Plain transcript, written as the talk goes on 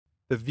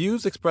The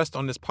views expressed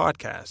on this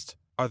podcast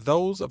are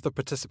those of the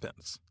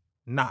participants,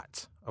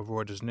 not of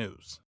Reuters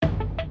News.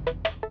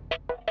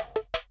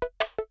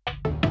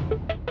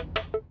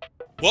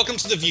 Welcome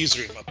to The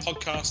Viewsroom, a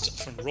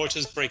podcast from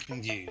Reuters Breaking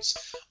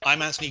News.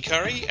 I'm Anthony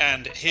Curry,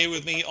 and here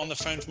with me on the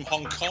phone from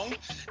Hong Kong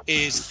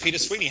is Peter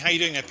Sweeney. How are you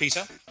doing there,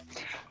 Peter?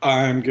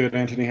 I'm good,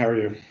 Anthony. How are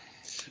you?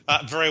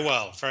 Very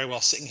well.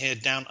 Sitting here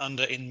down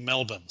under in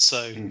Melbourne.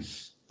 So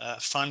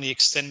finally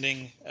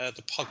extending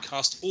the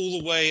podcast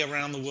all the way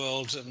around the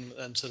world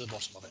and to the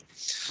bottom of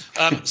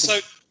it. So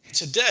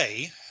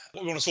today,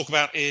 what we want to talk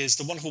about is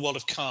the wonderful world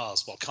of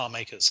cars, car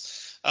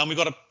makers. We've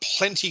got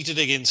plenty to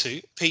dig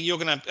into. Pete, you're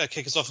going to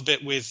kick us off a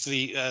bit with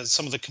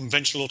some of the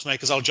conventional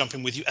automakers. I'll jump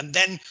in with you. And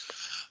then,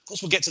 of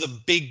course, we'll get to the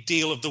big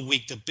deal of the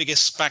week, the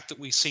biggest SPAC that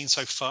we've seen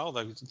so far,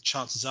 although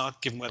chances are,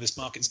 given where this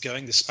market's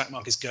going, this SPAC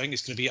market's going,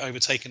 it's going to be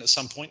overtaken at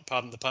some point,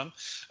 pardon the pun.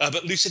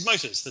 But Lucid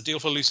Motors, the deal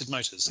for Lucid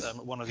Motors,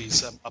 one of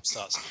these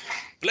upstarts.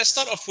 But let's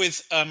start off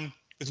with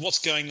what's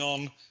going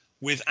on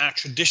with our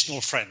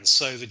traditional friends.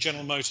 So the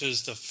General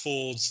Motors, the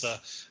Fords, the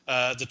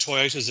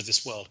Toyotas of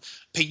this world.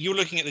 Pete, you're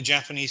looking at the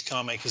Japanese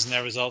car makers and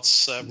their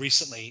results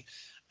recently,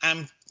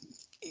 and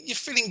you're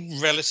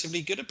feeling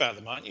relatively good about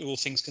them, aren't you, all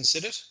things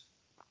considered?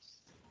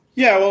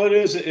 Yeah, well, it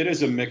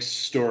is a mixed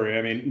story.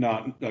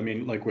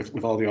 Like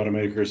with all the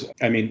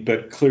automakers.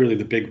 But clearly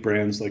the big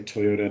brands like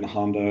Toyota and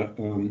Honda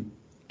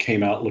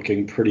came out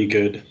looking pretty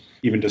good,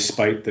 even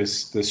despite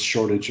this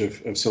shortage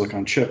of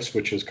silicon chips,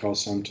 which has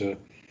caused some to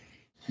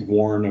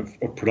warn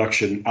of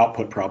production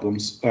output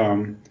problems.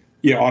 On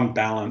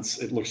balance,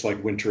 it looks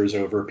like winter is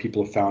over.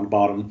 People have found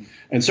bottom,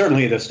 and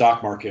certainly the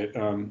stock market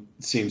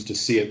seems to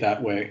see it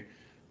that way.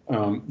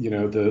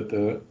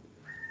 The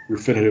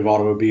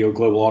Refinitiv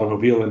Global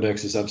Automobile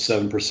Index is up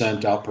 7%,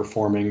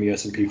 outperforming the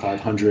S&P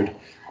 500.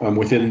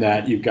 Within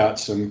that, you've got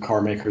some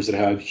car makers that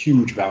had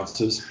huge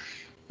bounces.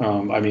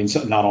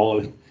 Not all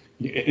of,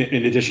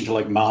 in addition to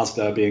like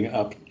Mazda being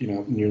up,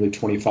 nearly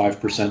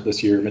 25%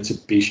 this year.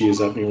 Mitsubishi is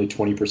up nearly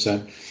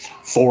 20%.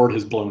 Ford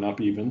has blown up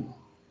even.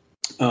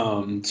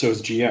 So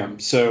is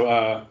GM.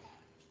 So,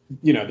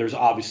 there's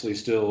obviously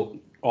still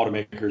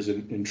automakers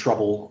in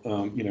trouble.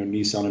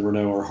 Nissan and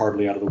Renault are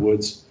hardly out of the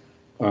woods.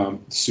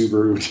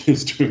 Subaru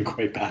is doing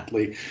quite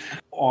badly.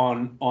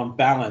 On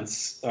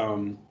balance,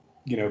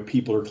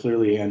 people are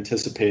clearly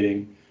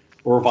anticipating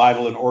a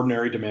revival in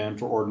ordinary demand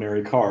for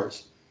ordinary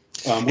cars,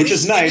 which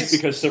is nice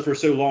because for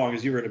so long,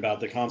 as you read about,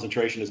 the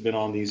concentration has been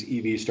on these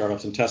EV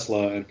startups and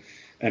Tesla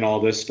and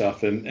all this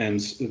stuff, and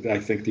I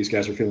think these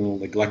guys are feeling a little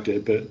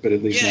neglected, but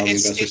at least now the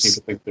investors seem to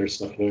think there's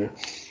stuff there.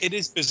 It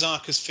is bizarre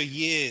because for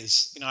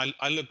years,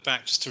 I look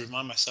back just to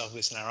remind myself of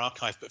this in our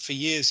archive, but for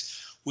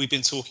years we've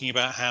been talking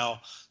about how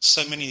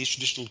so many of these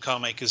traditional car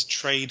makers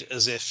trade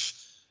as if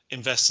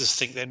investors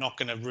think they're not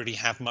going to really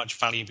have much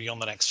value beyond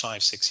the next 10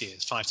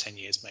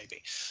 years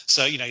maybe.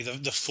 So,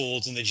 the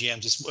Fords and the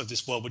GMs of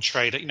this world would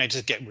trade at,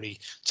 to get really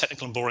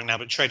technical and boring now,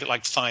 but trade at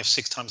like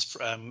 5-6 times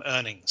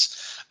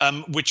earnings,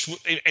 which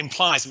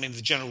implies,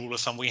 the general rule of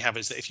thumb we have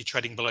is that if you're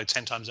trading below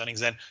 10 times earnings,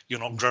 then you're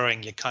not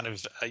growing, you're kind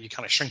of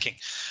shrinking.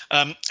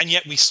 And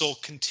yet we saw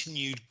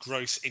continued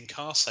growth in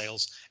car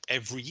sales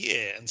every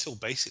year until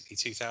basically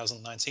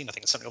 2019. I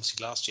think it's something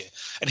obviously last year.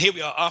 And here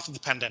we are after the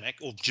pandemic,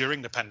 or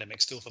during the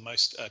pandemic still for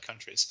most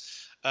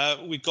countries.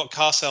 We've got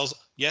car sales.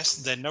 Yes,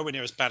 they're nowhere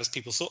near as bad as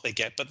people thought they'd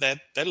get, but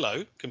they're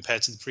low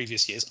compared to the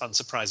previous years,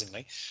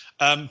 unsurprisingly.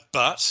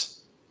 But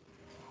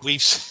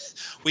we've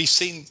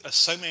seen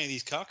so many of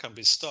these car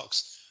companies'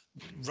 stocks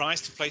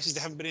rise to places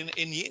they haven't been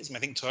in years. I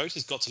think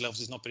Toyota's got to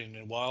levels it's not been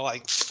in a while. I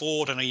think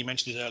Ford, I know you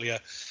mentioned it earlier,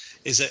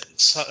 is at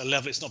a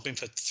level it's not been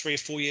for 3 or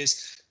 4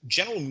 years.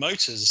 General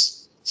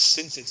Motors,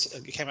 since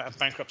it came out of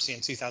bankruptcy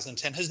in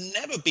 2010, has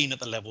never been at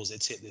the levels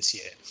it's hit this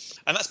year.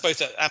 And that's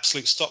both at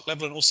absolute stock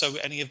level and also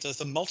any of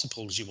the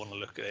multiples you want to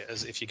look at it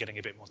as if you're getting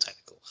a bit more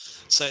technical.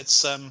 So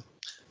it's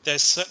there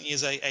certainly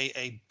is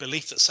a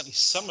belief that certainly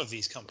some of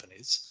these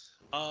companies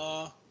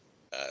are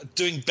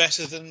doing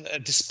better than,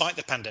 despite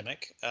the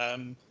pandemic,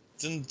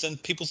 than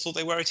people thought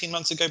they were 18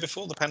 months ago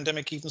before the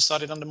pandemic even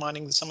started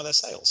undermining some of their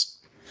sales.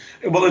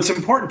 Well, it's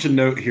important to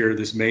note here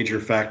this major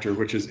factor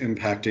which is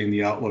impacting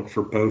the outlook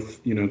for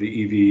both, the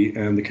EV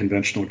and the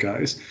conventional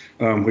guys,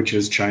 which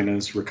is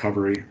China's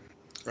recovery,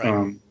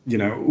 right.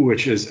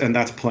 And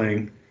that's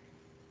playing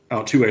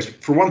out two ways.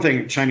 For one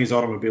thing, Chinese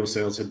automobile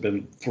sales have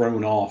been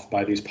thrown off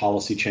by these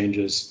policy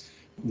changes.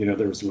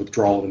 There was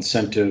withdrawal of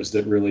incentives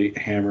that really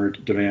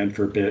hammered demand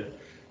for a bit.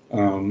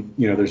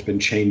 There's been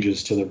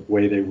changes to the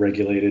way they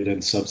regulated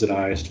and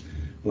subsidized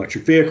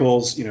electric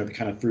vehicles, that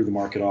kind of threw the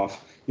market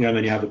off. And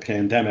then you have the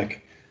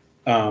pandemic.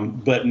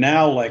 But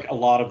now, like, a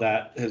lot of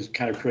that has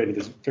kind of created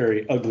this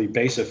very ugly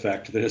base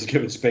effect that has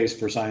given space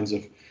for signs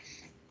of,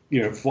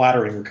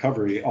 flattering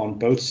recovery on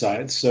both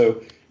sides.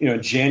 So,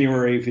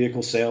 January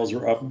vehicle sales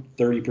are up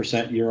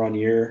 30% year on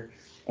year.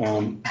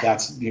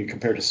 That's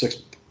compared to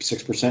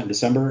 6% in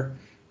December.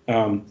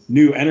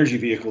 New energy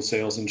vehicle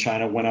sales in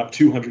China went up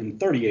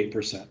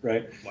 238%,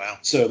 right? Wow.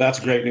 So that's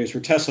great news for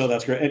Tesla.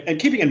 That's great. And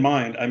keeping in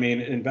mind,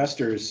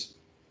 investors,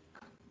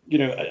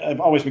 I've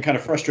always been kind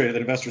of frustrated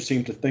that investors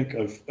seem to think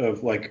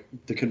of like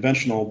the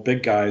conventional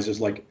big guys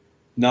as like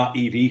not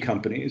EV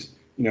companies.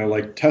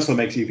 Like Tesla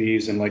makes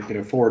EVs and like,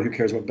 Ford, who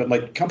cares what, but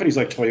like companies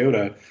like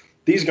Toyota,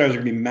 these guys are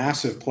going to be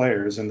massive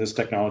players in this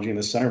technology in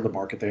the center of the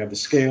market. They have the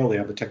scale, they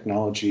have the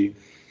technology,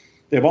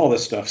 they have all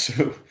this stuff.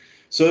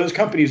 So those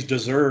companies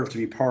deserve to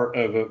be part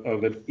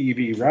of an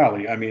EV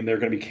rally. I mean, they're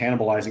going to be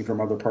cannibalizing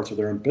from other parts of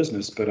their own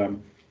business, but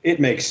it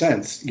makes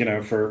sense,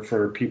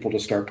 for people to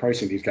start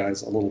pricing these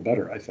guys a little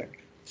better, I think.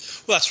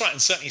 Well, that's right,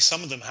 and certainly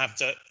some of them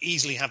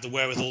easily have the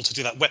wherewithal to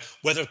do that.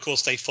 Whether, of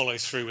course, they follow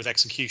through with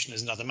execution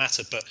is another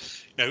matter. But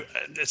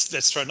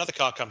let's throw another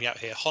car company out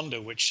here,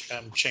 Honda, which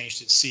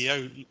changed its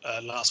CEO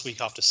last week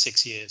after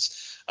 6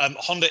 years.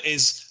 Honda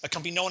is a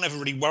company no one ever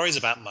really worries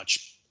about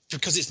much,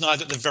 because it's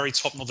neither at the very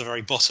top nor the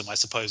very bottom, I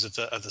suppose, of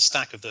the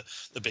stack of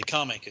the big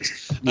car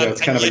makers. Yeah,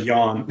 it's kind of a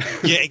yawn.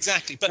 Yeah,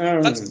 exactly. But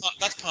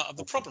that's part of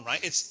the problem,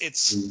 right?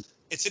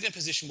 It's in a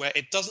position where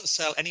it doesn't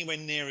sell anywhere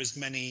near as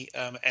many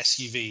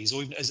SUVs,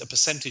 or even as a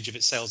percentage of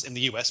its sales in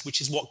the US,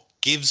 which is what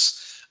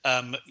gives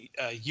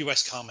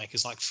US car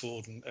makers like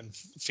Ford and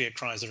Fiat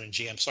Chrysler and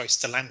GM,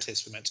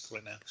 Stellantis, we're meant to call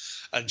it now,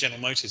 and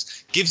General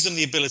Motors, gives them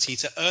the ability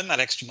to earn that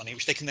extra money,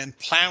 which they can then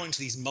plow into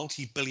these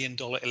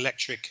multi-billion-dollar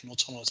electric and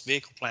autonomous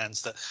vehicle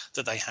plans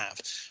that they have.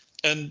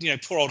 And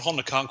poor old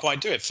Honda can't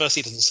quite do it. Firstly,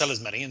 it doesn't sell as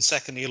many, and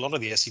secondly, a lot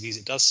of the SUVs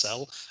it does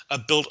sell are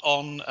built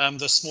on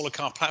the smaller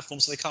car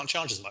platforms, so they can't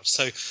charge as much.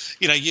 So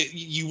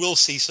you will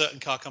see certain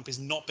car companies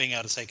not being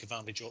able to take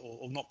advantage,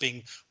 or not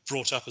being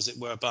brought up, as it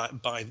were, by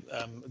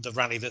the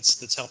rally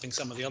that's helping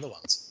some of the other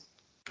ones.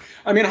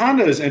 I mean,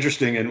 Honda is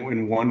interesting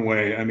in one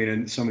way. I mean,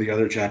 and some of the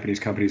other Japanese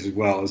companies as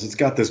well, is it's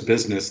got this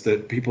business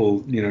that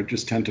people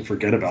just tend to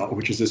forget about,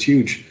 which is this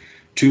huge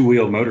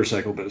two-wheel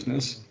motorcycle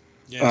business.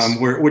 Yes.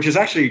 Which is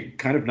actually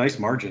kind of nice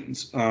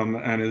margins,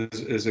 and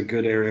is a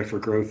good area for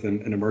growth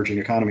in emerging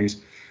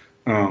economies.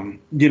 And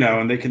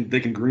they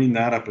can green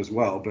that up as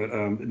well, but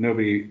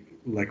nobody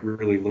like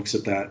really looks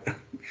at that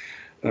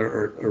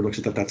or looks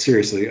at that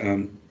seriously,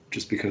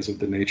 just because of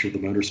the nature of the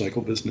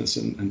motorcycle business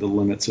and the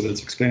limits of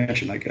its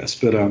expansion, I guess.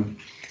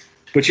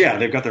 But yeah,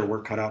 they've got their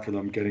work cut out for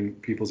them getting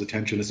people's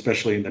attention,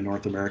 especially in the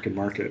North American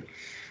market.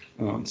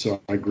 So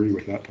I agree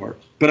with that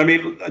part. But I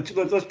mean,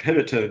 let's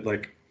pivot to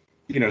like.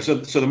 So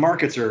the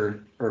markets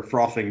are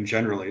frothing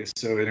generally.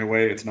 So in a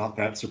way, it's not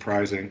that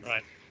surprising,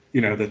 right?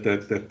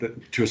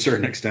 That to a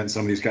certain extent,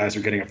 some of these guys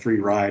are getting a free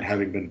ride,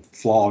 having been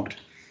flogged,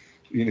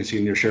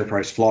 seeing their share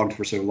price flogged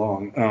for so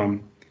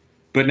long.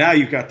 But now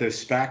you've got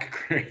this SPAC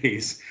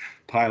craze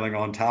piling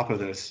on top of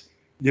this.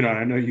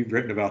 I know you've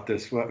written about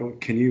this.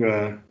 Can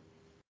you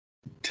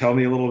tell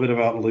me a little bit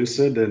about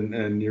Lucid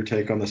and your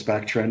take on the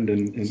SPAC trend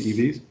in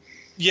EVs?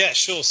 Yeah,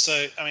 sure.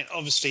 So, I mean,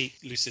 obviously,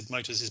 Lucid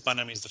Motors is by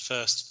no means the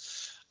first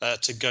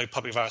to go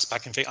public via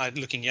SPAC. In fact,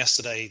 looking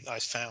yesterday, I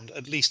found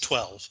at least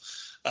 12,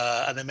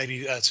 and then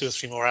maybe 2 or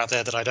 3 more out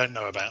there that I don't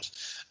know about.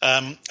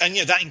 And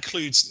that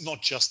includes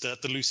not just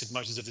the Lucid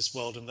Motors of this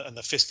world and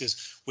the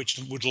Fiskars, which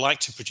would like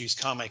to produce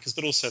car makers,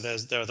 but also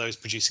there are those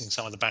producing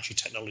some of the battery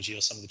technology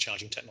or some of the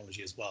charging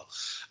technology as well.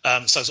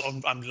 So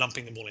I'm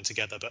lumping them all in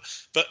together.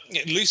 But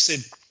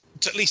Lucid,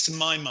 at least in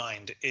my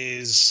mind,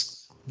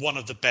 is one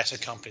of the better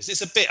companies.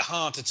 It's a bit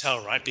hard to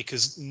tell, right?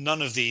 Because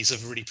none of these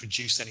have really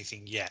produced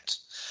anything yet.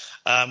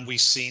 We've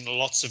seen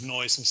lots of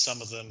noise from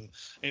some of them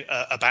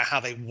about how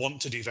they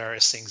want to do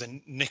various things.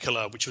 And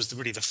Nikola, which was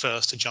really the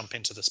first to jump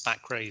into the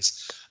SPAC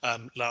craze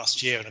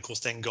last year, and of course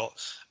then got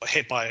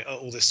hit by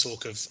all this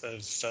talk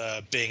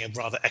of being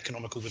rather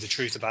economical with the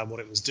truth about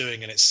what it was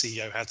doing, and its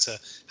CEO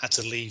had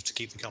to leave to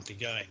keep the company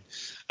going.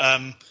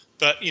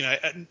 But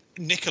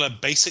Nikola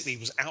basically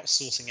was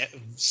outsourcing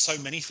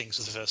so many things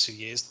for the first few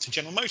years to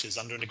General Motors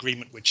under an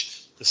agreement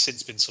which has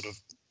since been sort of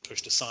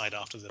pushed aside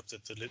after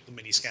the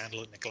mini scandal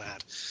that Nikola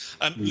had.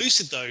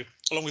 Lucid, though,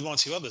 along with 1 or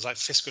 2 others like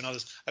Fisker and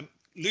others,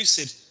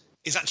 Lucid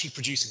is actually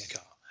producing a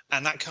car.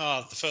 And that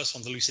car, the first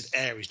one, the Lucid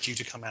Air, is due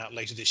to come out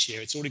later this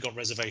year. It's already got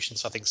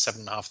reservations, I think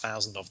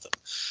 7,500 of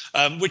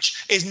them,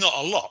 which is not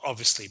a lot,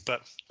 obviously,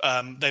 but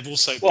they've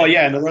also... Well,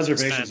 yeah, and the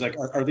reservations, like,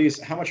 are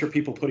these, how much are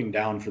people putting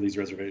down for these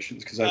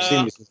reservations? Because I've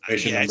seen these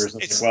reservation numbers,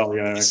 and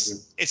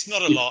it's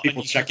not a lot.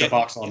 People check the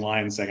box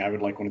online saying, I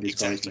would like one of these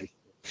cars.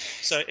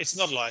 So it's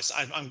not a lot.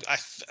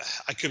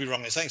 I could be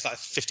wrong. It's like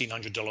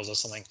 $1,500 or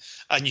something,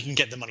 and you can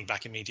get the money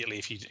back immediately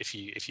if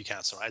you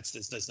cancel. Right?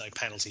 There's no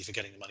penalty for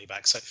getting the money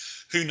back. So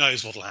who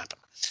knows what'll happen?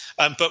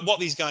 But what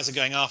these guys are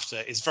going after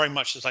is very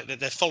much like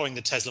they're following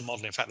the Tesla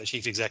model. In fact, the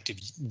chief executive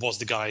was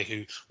the guy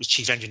who was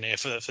chief engineer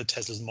for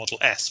Tesla's Model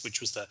S, which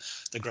was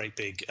the great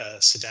big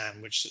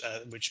sedan, which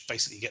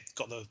basically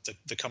got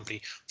the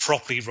company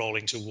properly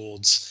rolling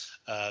towards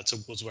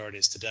towards where it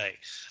is today.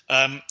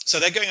 So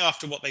they're going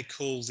after what they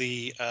call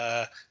the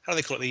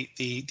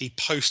the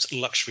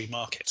post-luxury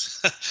market,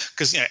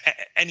 because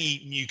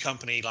any new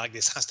company like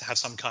this has to have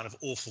some kind of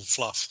awful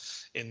fluff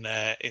in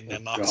their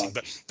marketing. God.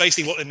 But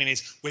basically what they mean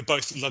is we're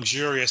both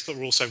luxurious, but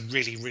we're also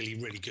really, really,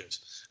 really good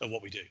at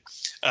what we do.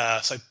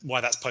 So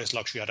why that's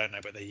post-luxury, I don't know,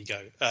 but there you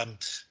go.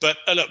 But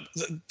look,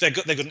 they've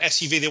got an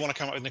SUV they want to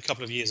come up with in a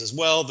couple of years as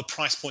well. The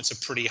price points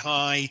are pretty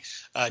high.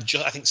 I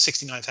think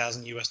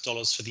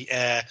 $69,000 for the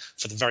Air,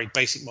 for the very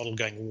basic model,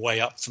 going way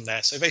up from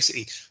there. So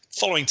basically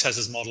following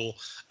Tesla's model.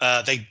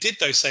 They did,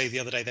 though, say the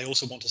other day they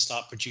also want to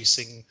start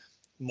producing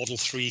Model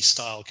 3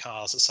 style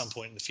cars at some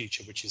point in the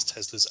future, which is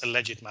Tesla's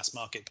alleged mass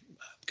market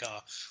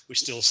car, which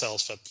still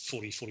sells for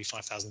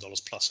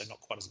 $45,000 plus, so not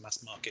quite as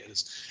mass market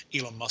as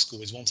Elon Musk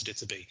always wanted it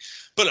to be.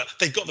 But look,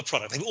 they've got the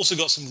product. They've also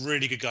got some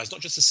really good guys, not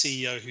just the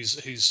CEO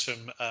who's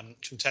from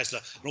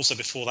Tesla, and also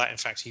before that, in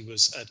fact, he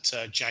was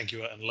at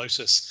Jaguar and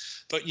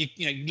Lotus. But you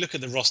look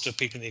at the roster of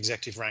people in the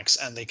executive ranks,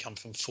 and they come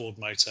from Ford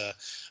Motor,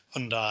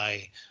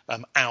 Hyundai,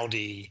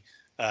 Audi,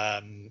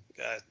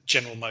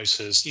 General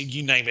Motors,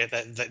 you name it,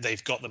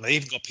 they've got them. They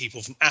even got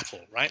people from Apple,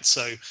 right?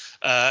 So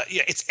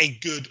it's a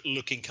good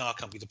looking car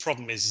company. The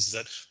problem is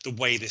that the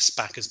way this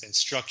SPAC has been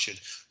structured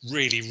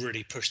really,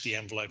 really pushed the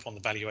envelope on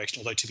the valuation.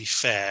 Although, to be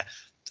fair,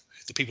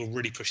 the people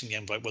really pushing the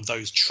envelope were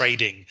those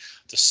trading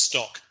the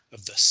stock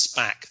of the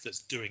SPAC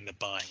that's doing the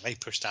buying. They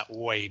pushed that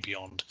way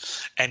beyond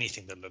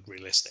anything that looked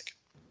realistic.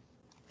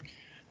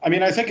 I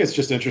mean, I think it's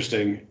just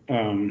interesting.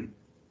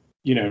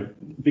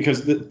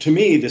 Because to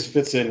me, this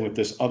fits in with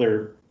this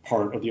other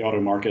part of the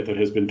auto market that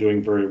has been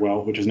doing very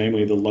well, which is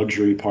namely the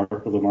luxury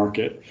part of the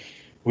market,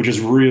 which has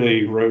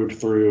really rode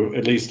through,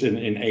 at least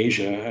in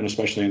Asia and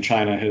especially in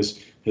China,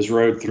 has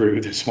rode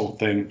through this whole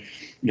thing,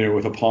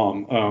 with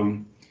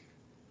aplomb.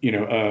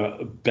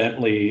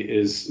 Bentley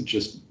is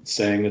just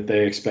saying that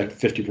they expect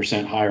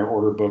 50% higher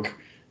order book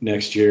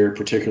next year,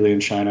 particularly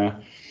in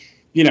China.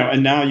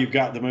 And now you've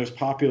got the most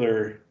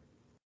popular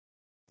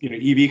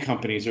EV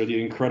companies are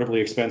the incredibly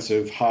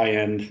expensive,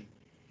 high-end,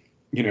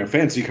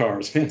 fancy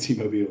cars, fancy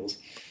mobiles.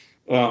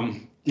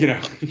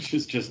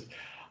 It's just,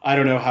 I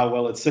don't know how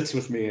well it sits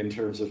with me in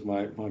terms of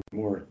my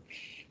more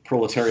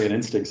proletarian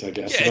instincts, I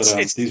guess. Yeah,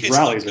 but these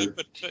rallies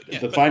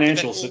the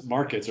financial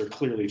markets are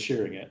clearly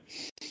cheering it.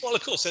 Well,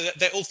 of course,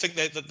 they all think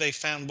that they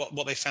found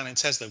what they found in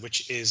Tesla,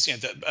 which is,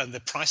 they're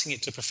pricing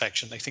it to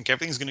perfection. They think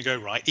everything's going to go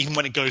right, even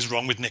when it goes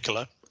wrong with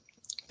Nikola.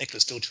 Nikola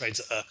still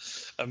trades at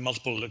a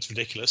multiple that looks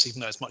ridiculous,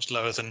 even though it's much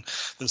lower than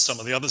some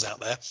of the others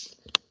out there.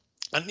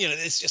 And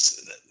it's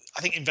just,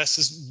 I think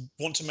investors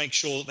want to make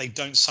sure that they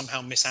don't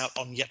somehow miss out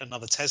on yet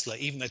another Tesla,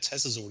 even though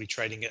Tesla's already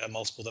trading at a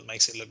multiple that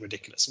makes it look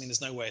ridiculous. I mean,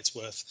 there's no way it's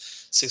worth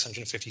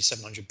 650,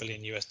 700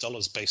 billion US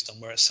dollars based on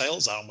where its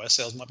sales are and where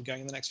sales might be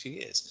going in the next few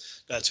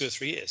years, 2 or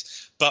 3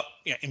 years. But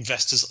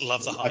investors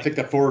love the hype. I think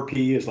the forward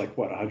PE is like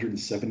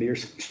 170 or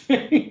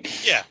something.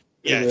 Yeah.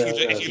 Yeah,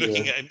 if you're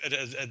looking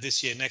at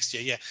this year, next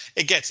year,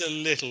 it gets a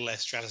little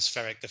less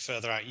stratospheric the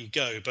further out you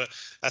go. But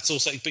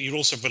you're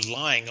also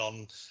relying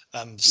on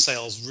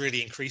sales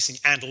really increasing,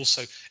 and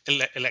also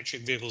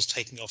electric vehicles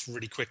taking off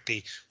really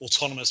quickly,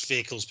 autonomous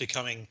vehicles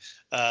becoming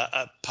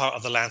a part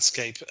of the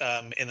landscape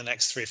in the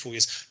next 3 or 4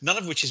 years. None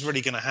of which is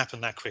really going to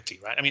happen that quickly,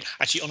 right? I mean,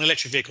 actually, on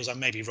electric vehicles, I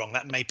may be wrong.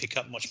 That may pick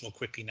up much more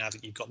quickly now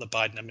that you've got the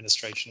Biden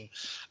administration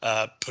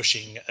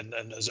pushing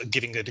and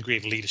giving a degree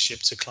of leadership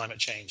to climate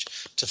change,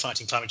 to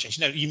fighting climate change.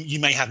 You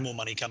may have more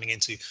money coming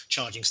into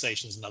charging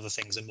stations and other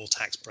things, and more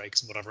tax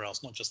breaks and whatever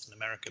else, not just in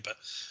America but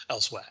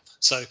elsewhere.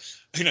 So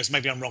who knows?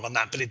 Maybe I'm wrong on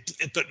that.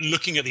 But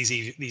looking at these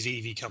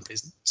EV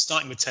companies,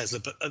 starting with Tesla,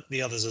 but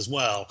the others as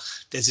well,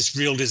 there's this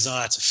real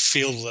desire to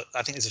feel that.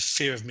 I think there's a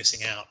fear of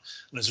missing out,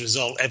 and as a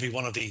result, every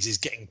one of these is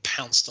getting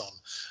pounced on,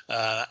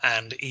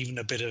 and even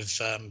a bit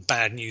of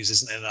bad news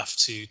isn't enough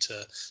to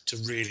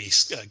really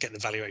get the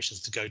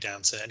valuations to go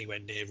down to anywhere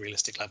near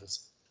realistic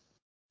levels.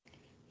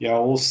 Yeah,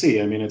 we'll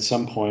see. I mean, at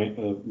some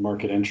point,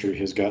 market entry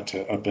has got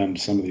to upend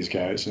some of these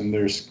guys, and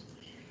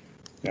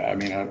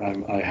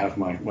I have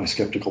my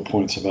skeptical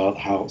points about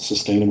how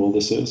sustainable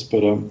this is,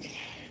 but in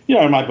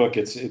my book,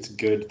 it's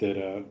good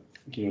that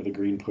the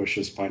green push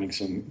is finding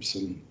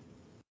some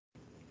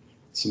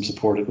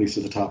support, at least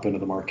at the top end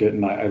of the market,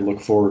 and I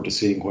look forward to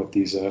seeing what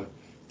these the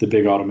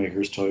big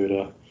automakers,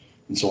 Toyota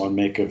and so on,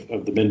 make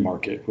of the mid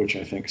market, which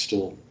I think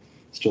still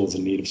is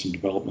in need of some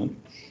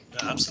development.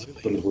 Absolutely,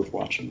 but it's worth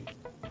watching.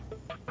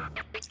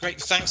 Great.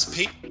 Thanks,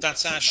 Pete.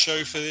 That's our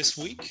show for this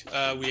week.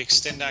 We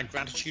extend our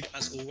gratitude,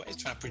 as always,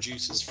 to our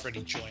producers,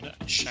 Freddie Joyner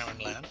and Sharon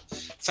Lamb.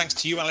 Thanks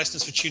to you, our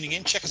listeners, for tuning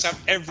in. Check us out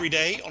every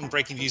day on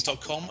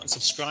breakingviews.com and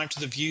subscribe to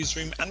the Views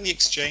Room and The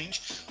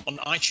Exchange on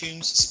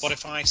iTunes,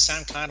 Spotify,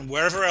 SoundCloud, and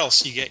wherever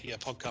else you get your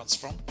podcasts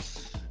from.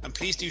 And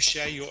please do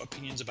share your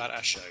opinions about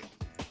our show.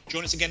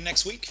 Join us again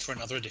next week for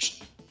another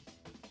edition.